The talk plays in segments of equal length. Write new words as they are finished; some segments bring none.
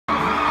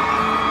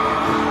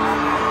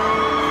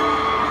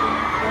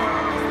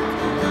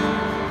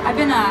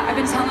I've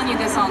been telling you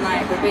this all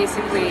night, but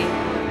basically,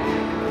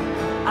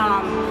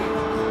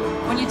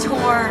 when you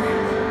tour,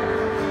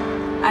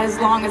 as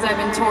long as I've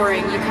been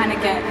touring, you kind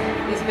of get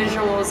these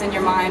visuals in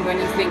your mind when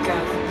you think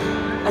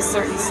of a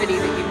certain city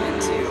that you've been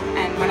to.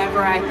 And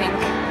whenever I think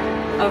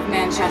of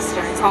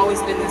Manchester, it's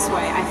always been this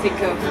way. I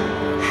think of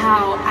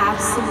how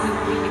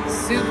absolutely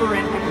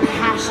exuberant and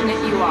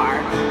passionate you are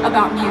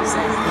about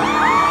music.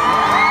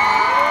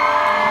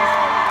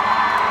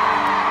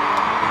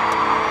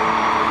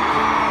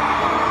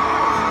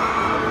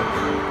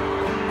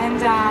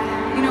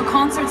 You know,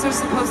 concerts are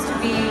supposed to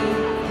be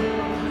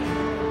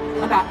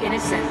about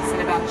innocence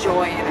and about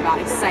joy and about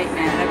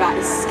excitement and about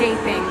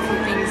escaping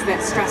from things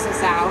that stress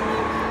us out.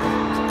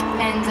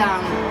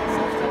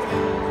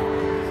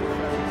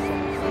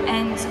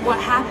 And what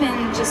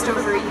happened just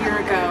over a year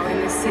ago in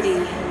this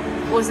city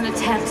was an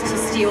attempt to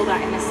steal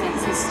that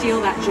innocence and steal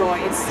that joy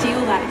and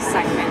steal that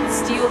excitement and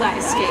steal that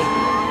escape.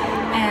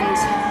 And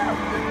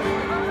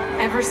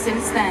ever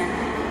since then,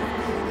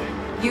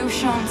 you've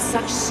shown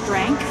such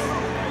strength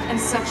and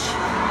such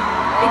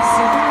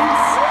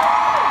exuberance,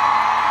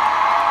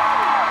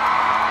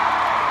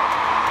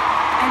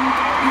 and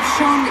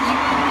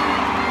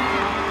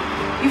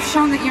you've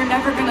shown that you're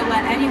never going to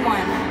let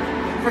anyone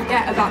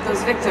forget about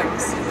those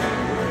victims,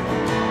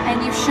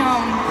 and you've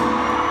shown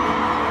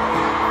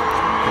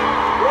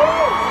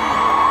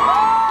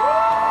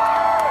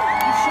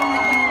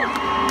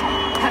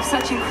that you have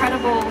such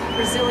incredible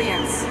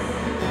resilience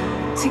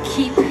to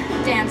keep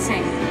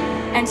dancing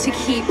and to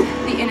keep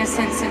the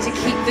innocence and to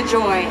keep the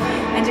joy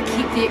and to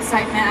keep the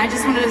excitement. I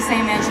just wanted to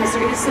say,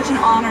 Manchester, it is such an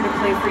honor to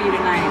play for you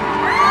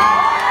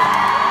tonight.